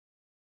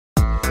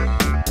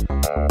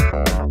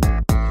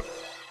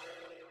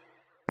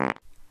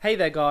Hey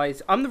there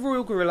guys, I'm the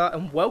Royal Gorilla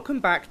and welcome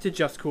back to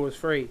Just Cause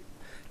 3.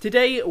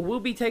 Today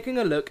we'll be taking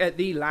a look at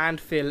the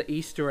Landfill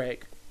Easter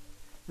egg.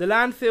 The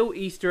Landfill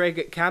Easter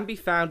egg can be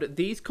found at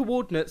these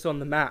coordinates on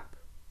the map.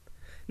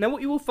 Now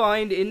what you will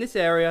find in this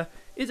area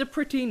is a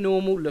pretty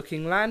normal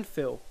looking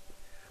landfill.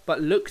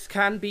 But looks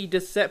can be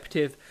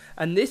deceptive,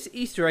 and this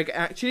Easter egg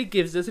actually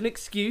gives us an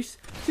excuse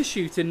to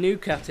shoot a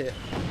nuke at it.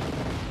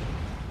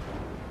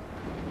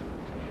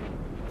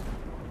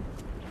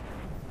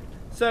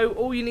 So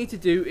all you need to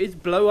do is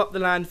blow up the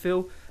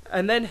landfill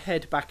and then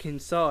head back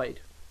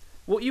inside.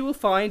 What you will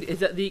find is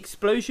that the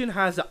explosion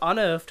has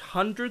unearthed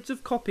hundreds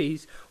of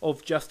copies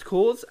of Just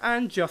Cause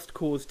and Just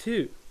Cause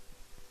 2.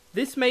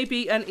 This may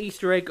be an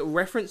Easter egg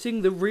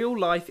referencing the real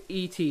life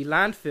E.T.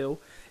 landfill,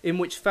 in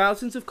which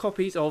thousands of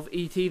copies of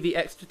E.T. the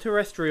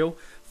Extraterrestrial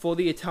for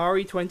the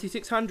Atari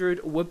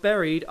 2600 were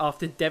buried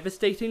after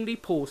devastatingly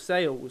poor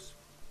sales.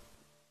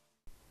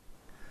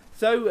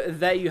 So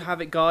there you have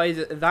it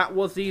guys, that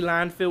was the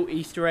Landfill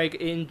Easter egg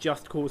in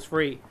Just Cause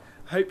 3.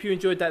 Hope you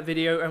enjoyed that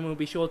video and will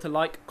be sure to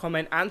like,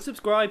 comment and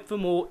subscribe for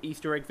more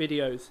Easter egg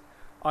videos.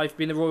 I've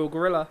been the Royal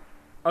Gorilla,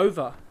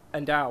 over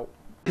and out.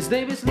 His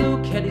name is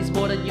Luke and he's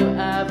more than your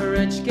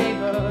average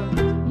gamer.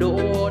 No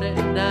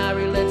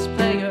ordinary let's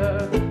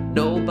player.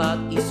 Know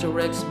about Easter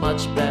eggs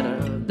much better.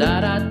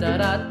 Da da da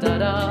da da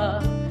da.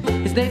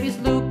 His name is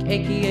Luke,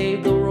 aka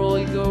the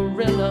Royal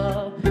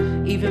Gorilla.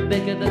 Even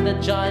bigger than the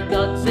giant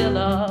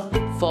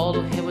Godzilla.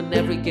 Follow him in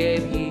every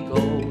game he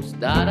goes.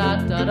 Da da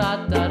da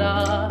da da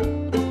da.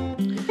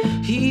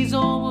 He's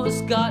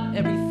almost got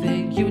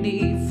everything you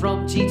need,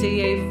 from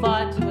GTA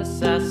 5 to